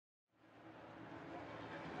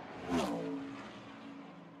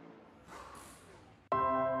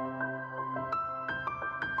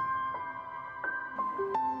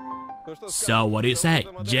So what do you say?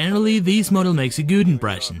 Generally, this model makes a good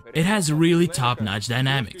impression. It has really top-notch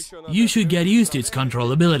dynamics. You should get used to its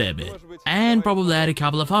controllability a bit, and probably add a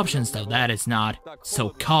couple of options so that it's not so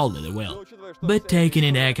cold at the wheel. But taking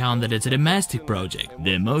into account that it's a domestic project,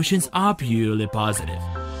 the emotions are purely positive.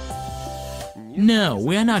 No,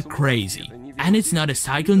 we are not crazy. And it's not a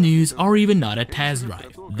cycle news or even not a test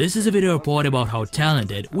drive. This is a video report about how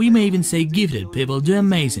talented, we may even say gifted people do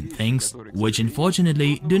amazing things, which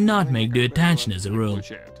unfortunately do not make the attention as a rule.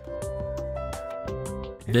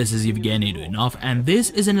 This is Evgeniy Duyunov, and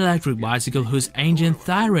this is an electric bicycle whose engine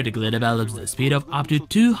theoretically develops the speed of up to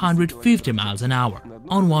 250 miles an hour.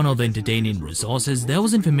 On one of the entertaining resources, there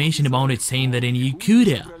was information about it saying that in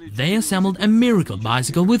goo.gl, they assembled a miracle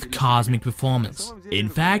bicycle with cosmic performance. In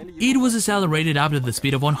fact, it was accelerated up to the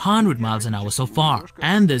speed of 100 miles an hour so far.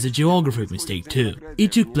 And there's a geographic mistake too.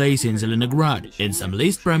 It took place in Zelenograd, in some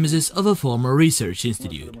leased premises of a former research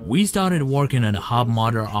institute. We started working on a hub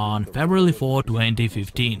motor on February 4,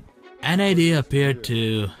 2015. An idea appeared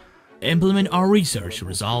to implement our research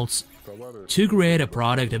results to create a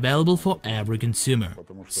product available for every consumer.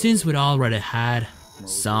 Since we'd already had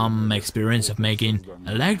some experience of making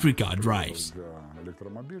electric car drives,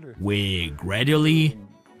 we gradually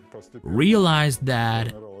realized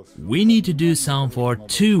that we need to do some for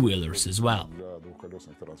two-wheelers as well.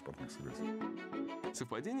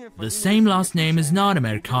 The same last name is not a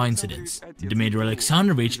mere coincidence. Dmitry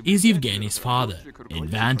Alexandrovich is Evgeniy's father,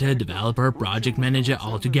 inventor, developer, project manager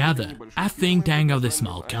altogether, a think tank of the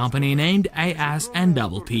small company named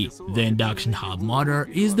ASNPP. The induction hub motor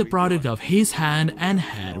is the product of his hand and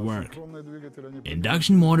head work.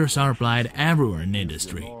 Induction motors are applied everywhere in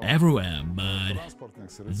industry, everywhere, but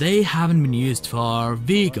they haven't been used for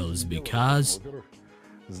vehicles because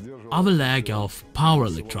of a lack of power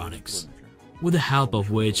electronics, with the help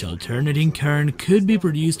of which alternating current could be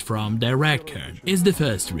produced from direct current, is the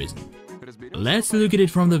first reason. Let's look at it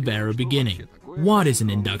from the very beginning. What is an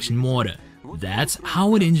induction motor? That's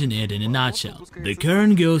how it engineered in a nutshell. The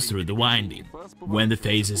current goes through the winding. When the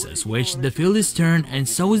phases are switched, the field is turned, and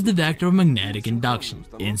so is the vector of magnetic induction.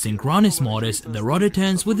 In synchronous motors, the rotor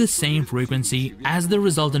turns with the same frequency as the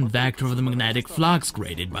resultant vector of the magnetic flux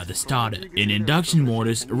created by the starter. In induction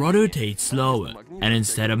motors, rotor rotates slower, and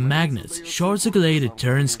instead of magnets, short-circulated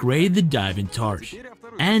turns create the diving torch.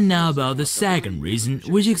 And now about the second reason,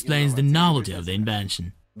 which explains the novelty of the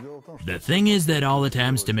invention. The thing is that all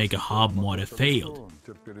attempts to make a hub motor failed,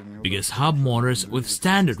 because hub motors with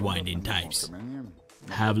standard winding types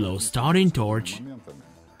have low starting torque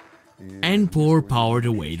and poor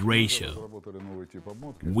power-to-weight ratio.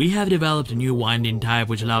 We have developed a new winding type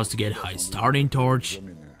which allows to get high starting torque,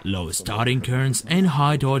 low starting currents and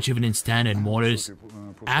high torque even in standard motors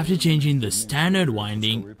after changing the standard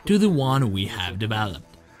winding to the one we have developed.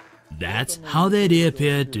 That's how the idea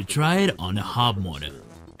appeared to try it on a hub motor.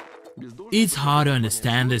 It's hard to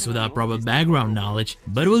understand this without proper background knowledge,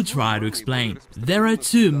 but we'll try to explain. There are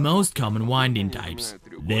two most common winding types.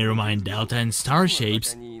 They remind delta and star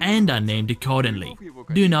shapes and are named accordingly.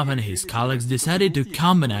 Duyunov and his colleagues decided to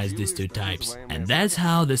combine these two types, and that's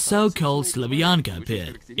how the so-called Slawyanka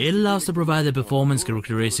appeared. It allows to provide the performance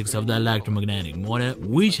characteristics of the electromagnetic motor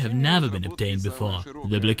which have never been obtained before.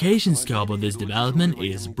 The application scope of this development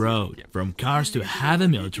is broad, from cars to heavy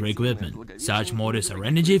military equipment. Such motors are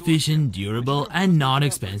energy efficient, durable and not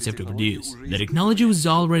expensive to produce. The technology was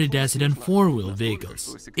already tested on four-wheel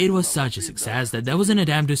vehicles. It was such a success that there was an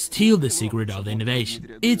attempt to steal the secret of the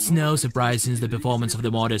innovation. It's no surprise since the performance of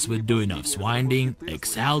the motors with Duyunov's winding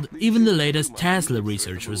excelled even the latest Tesla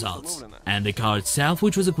research results. And the car itself,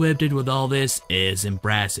 which was equipped with all this, is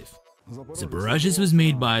impressive. Zaporozhets was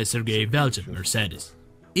made by Sergei Velchev Mercedes.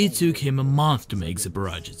 It took him a month to make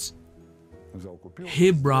Zaporozhets.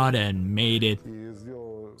 He brought and made it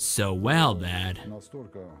so well that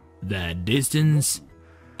the distance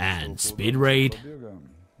and speed rate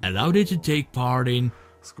allowed it to take part in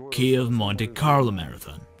Kiev Monte Carlo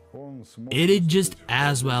Marathon. It did just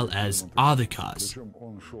as well as other cars.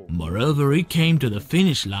 Moreover, it came to the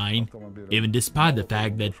finish line even despite the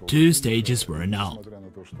fact that two stages were annulled,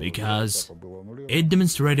 because it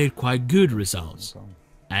demonstrated quite good results.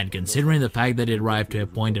 And considering the fact that it arrived to a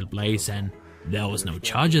appointed place and there was no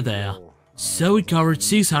charger there, so it covered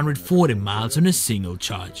 640 miles on a single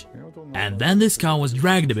charge. And then this car was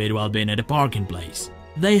dragged a bit while being at a parking place.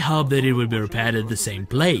 They hoped that it would be repaired at the same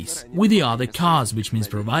place with the other cars, which means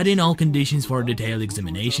providing all conditions for a detailed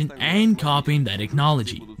examination and copying that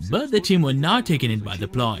technology. But the team were not taking it by the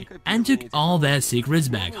ploy and took all their secrets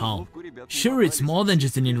back home. Sure, it's more than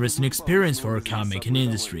just an interesting experience for a car making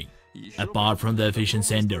industry. Apart from the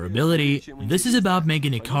efficiency and durability, this is about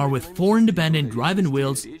making a car with 4 independent driving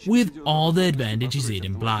wheels with all the advantages it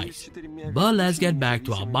implies. But let's get back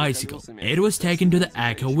to our bicycle. It was taken to the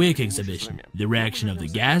Eco Week exhibition. The reaction of the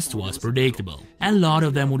guests was predictable. A lot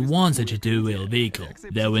of them would want such a two-wheel vehicle.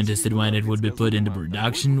 They were interested when it would be put into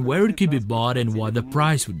production, where it could be bought and what the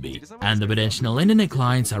price would be. And the potential internet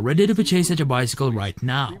clients are ready to purchase such a bicycle right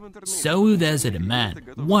now. So if there's a demand,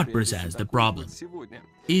 what presents the problem?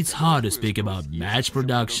 It's hard to speak about batch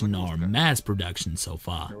production or mass production so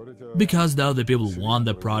far, because though the people want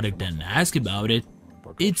the product and ask about it,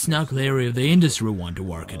 it's not clear if the industry want to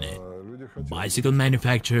work on it. Bicycle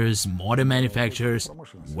manufacturers, motor manufacturers,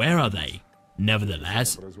 where are they?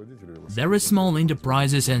 Nevertheless, there are small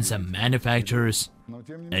enterprises and some manufacturers,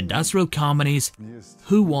 industrial companies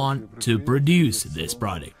who want to produce this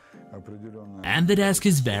product. And the task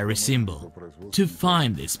is very simple, to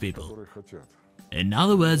find these people. In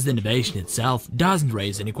other words, the innovation itself doesn't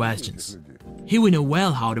raise any questions. Here we know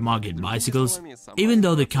well how to market bicycles, even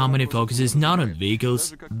though the company focuses not on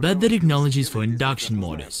vehicles, but the technologies for induction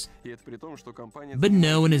motors. But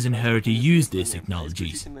no one is in a hurry to use these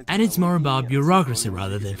technologies, and it's more about bureaucracy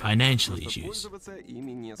rather than financial issues.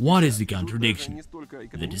 What is the contradiction?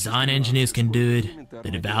 The design engineers can do it,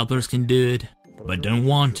 the developers can do it, but don't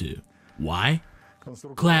want to. Why?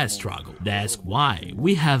 Class struggle. They ask why.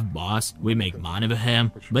 We have boss, we make money with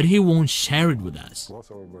him, but he won't share it with us.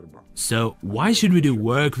 So why should we do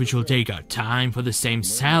work which will take our time for the same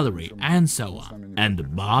salary and so on? And the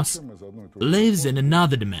boss lives in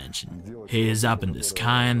another dimension. He is up in the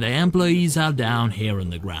sky and the employees are down here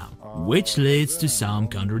on the ground, which leads to some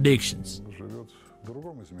contradictions.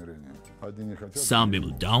 Some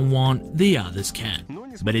people don't want, the others can.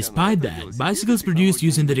 But despite that, bicycles produced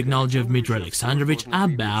using the technology of Dmitry Alexandrovich are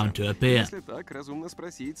bound to appear.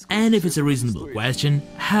 And if it's a reasonable question,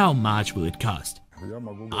 how much will it cost?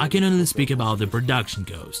 I can only speak about the production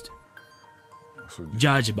cost.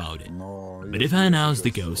 Judge about it. But if I announce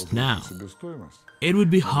the cost now, it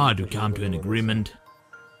would be hard to come to an agreement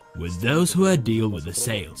with those who deal with the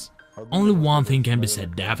sales. Only one thing can be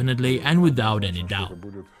said definitely and without any doubt.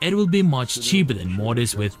 It will be much cheaper than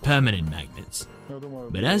motors with permanent magnets.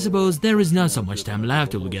 But I suppose there is not so much time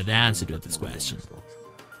left till we get the answer to this question.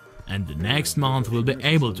 And the next month we'll be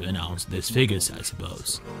able to announce these figures, I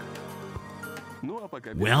suppose.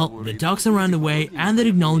 Well, the talks are underway and the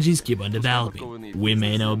technologies keep on developing. We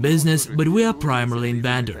may know business, but we are primarily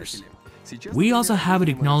inventors. We also have a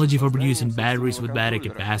technology for producing batteries with better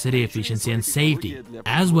capacity, efficiency and safety,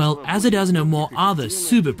 as well as a dozen or more other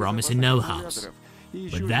super promising know-hows.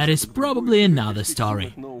 But that is probably another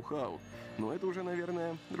story.